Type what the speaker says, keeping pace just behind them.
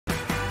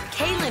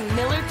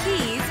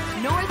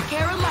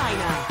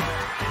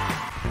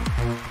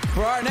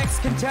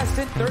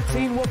contestant,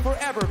 13 will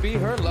forever be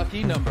her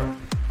lucky number.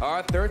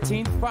 Our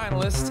 13th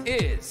finalist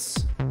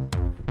is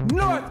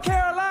North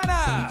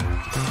Carolina.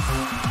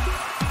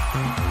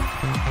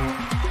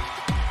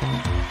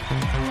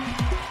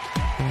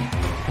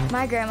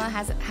 My grandma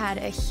has had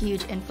a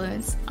huge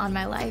influence on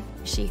my life.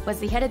 She was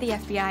the head of the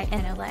FBI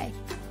in LA.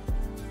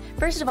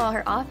 First of all,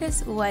 her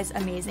office was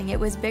amazing. It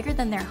was bigger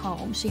than their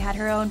home. She had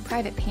her own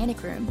private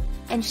panic room.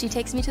 And she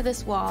takes me to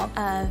this wall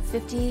of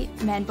 50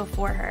 men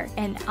before her.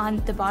 And on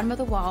the bottom of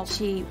the wall,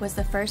 she was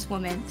the first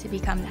woman to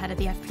become the head of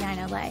the FBI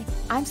in LA.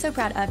 I'm so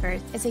proud of her.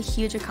 It's a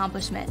huge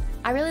accomplishment.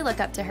 I really look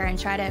up to her and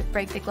try to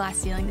break the glass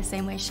ceiling the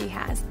same way she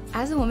has.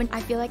 As a woman,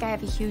 I feel like I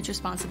have a huge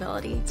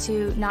responsibility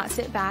to not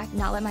sit back,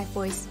 not let my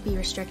voice be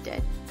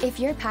restricted. If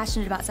you're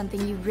passionate about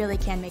something, you really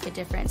can make a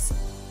difference.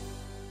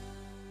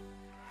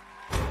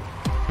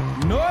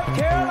 North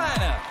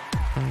Carolina.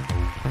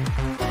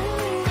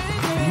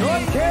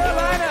 North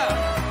Carolina.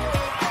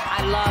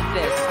 I love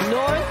this.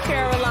 North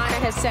Carolina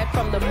has said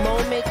from the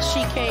moment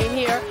she came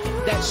here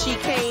that she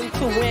came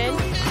to win,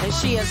 and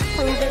she has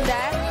proven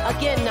that.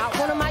 Again, not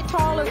one of my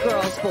taller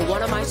girls, but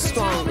one of my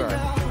stronger.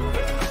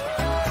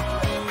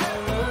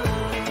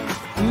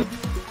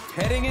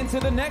 Heading into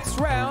the next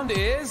round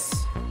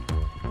is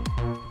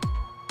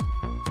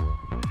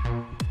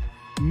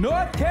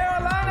North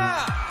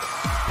Carolina.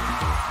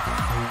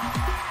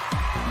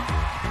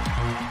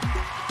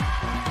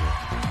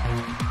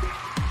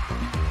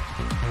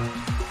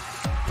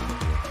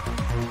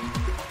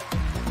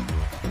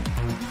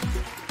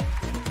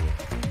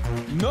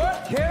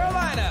 North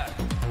Carolina.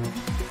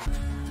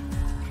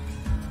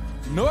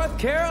 North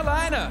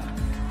Carolina.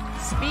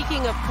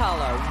 Speaking of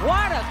color,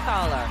 what a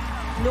color.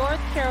 North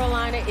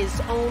Carolina is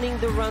owning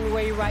the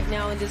runway right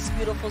now in this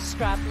beautiful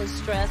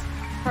strapless dress.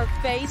 Her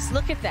face,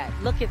 look at that,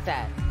 look at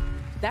that.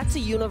 That's a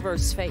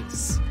universe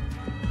face.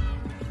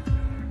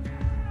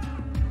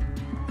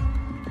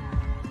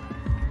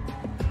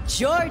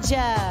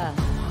 Georgia.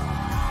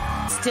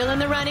 Still in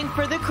the running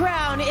for the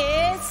crown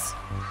is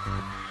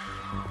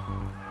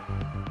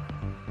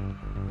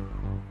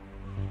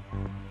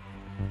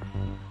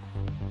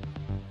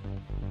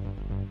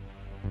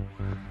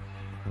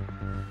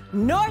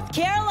North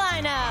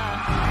Carolina.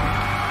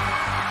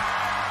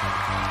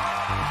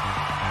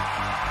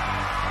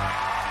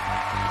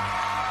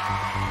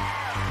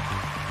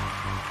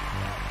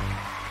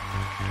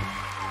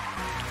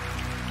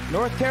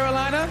 North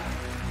Carolina,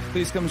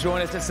 please come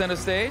join us at center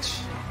stage.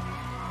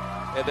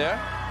 Hey there.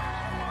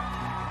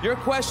 Your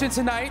question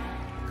tonight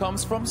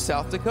comes from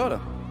South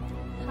Dakota.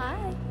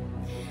 Hi.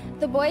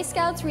 The Boy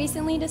Scouts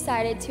recently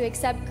decided to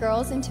accept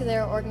girls into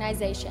their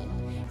organization.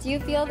 Do you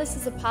feel this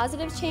is a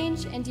positive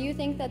change, and do you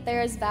think that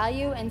there is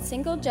value in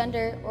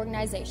single-gender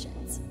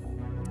organizations?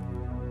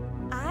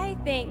 I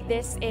think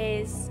this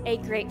is a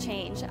great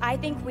change. I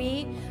think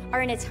we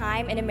are in a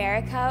time in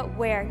America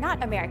where,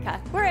 not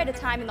America, we're at a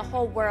time in the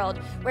whole world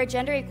where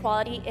gender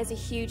equality is a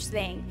huge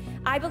thing.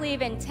 I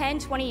believe in 10,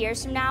 20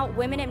 years from now,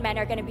 women and men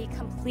are going to be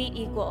complete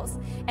equals,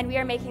 and we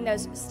are making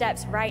those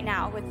steps right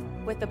now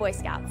with the Boy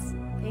Scouts.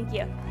 Thank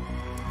you.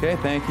 Okay,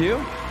 thank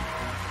you.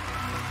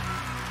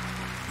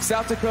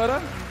 South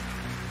Dakota,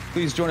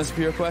 please join us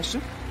for your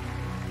question.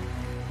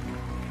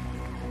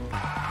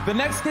 The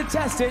next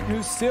contestant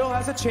who still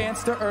has a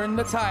chance to earn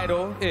the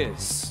title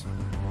is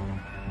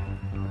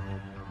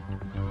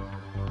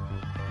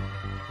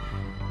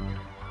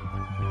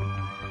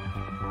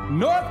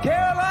North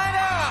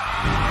Carolina!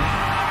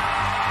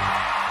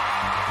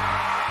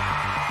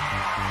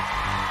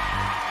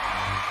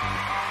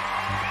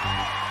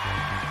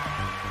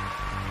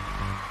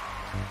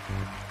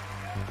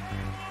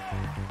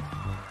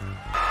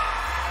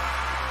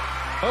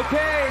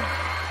 Okay.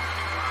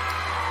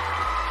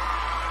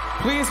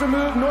 Please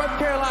remove North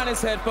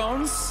Carolina's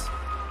headphones.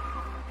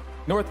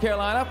 North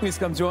Carolina, please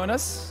come join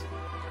us.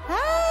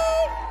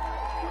 Hi.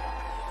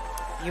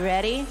 You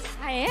ready?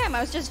 I am.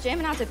 I was just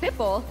jamming out to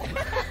Pitbull.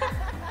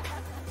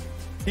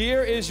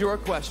 Here is your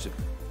question.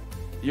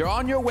 You're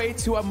on your way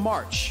to a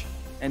march,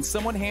 and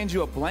someone hands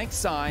you a blank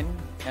sign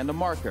and a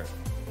marker.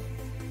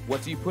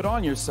 What do you put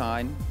on your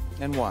sign,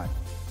 and why?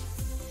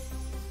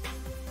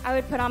 I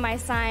would put on my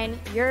sign,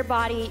 your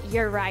body,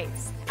 your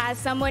rights. As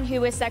someone who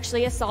was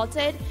sexually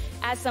assaulted,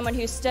 as someone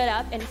who stood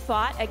up and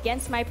fought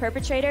against my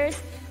perpetrators,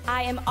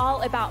 I am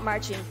all about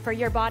marching for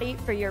your body,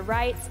 for your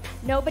rights.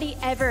 Nobody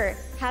ever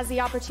has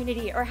the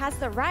opportunity or has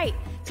the right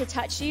to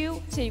touch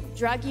you, to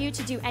drug you,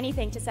 to do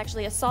anything, to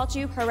sexually assault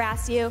you,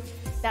 harass you.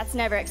 That's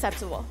never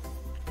acceptable.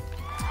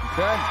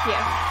 Okay. Thank you.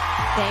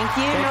 Thank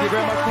you, Thank you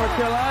very much, North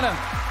Carolina.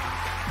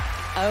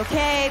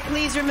 Okay,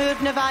 please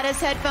remove Nevada's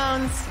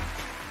headphones.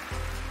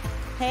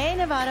 Hey,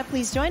 Nevada,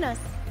 please join us.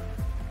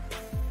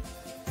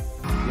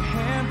 Your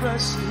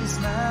handbrush is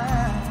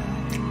mine,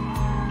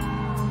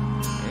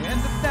 and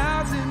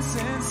 1,000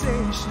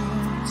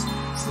 sensations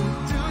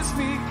seduce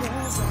me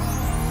 'cause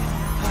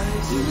I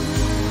do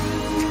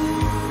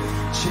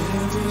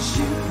cherish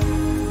you.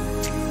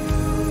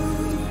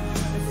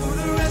 And for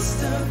the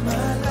rest of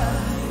my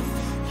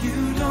life,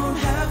 you don't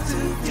have to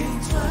think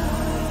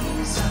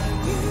twice. I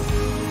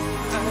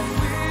will.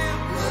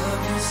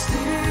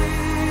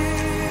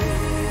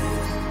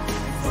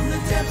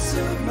 depths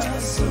of my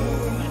soul.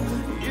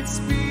 It's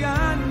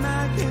beyond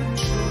my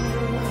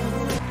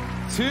control.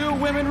 2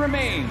 women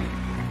remain.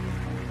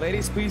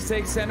 Ladies, please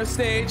take center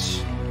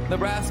stage.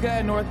 Nebraska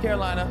and North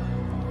Carolina.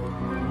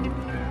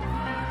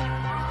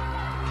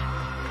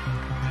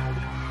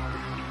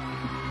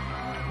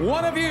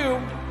 One of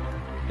you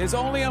is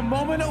only a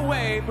moment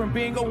away from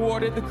being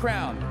awarded the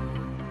crown.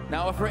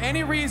 Now, if for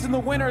any reason the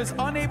winner is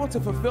unable to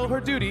fulfill her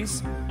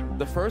duties,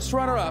 the first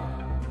runner-up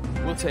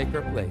will take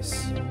her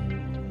place.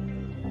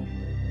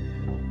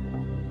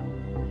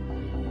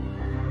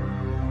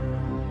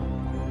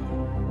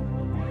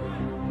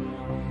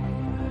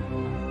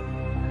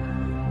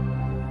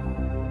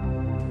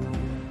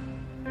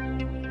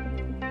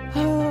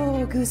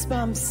 Oh,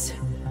 goosebumps.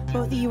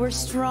 Both of you are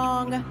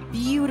strong,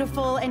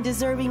 beautiful, and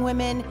deserving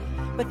women,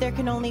 but there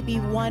can only be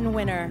one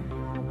winner.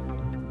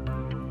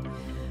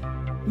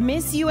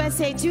 Miss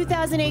USA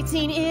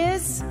 2018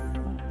 is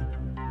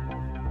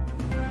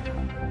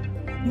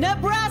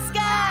Nebraska!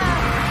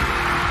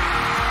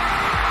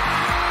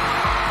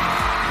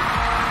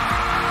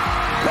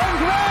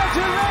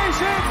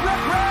 Congratulations,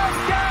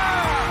 Nebraska!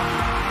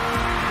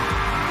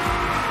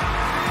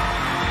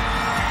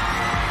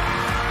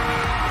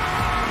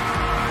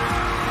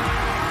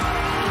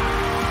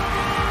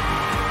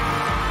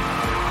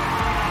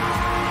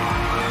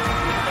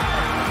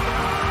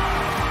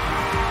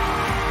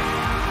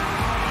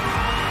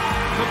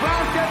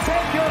 Nebraska,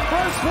 take your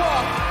first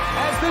walk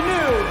as the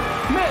new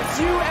Miss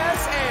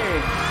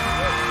USA.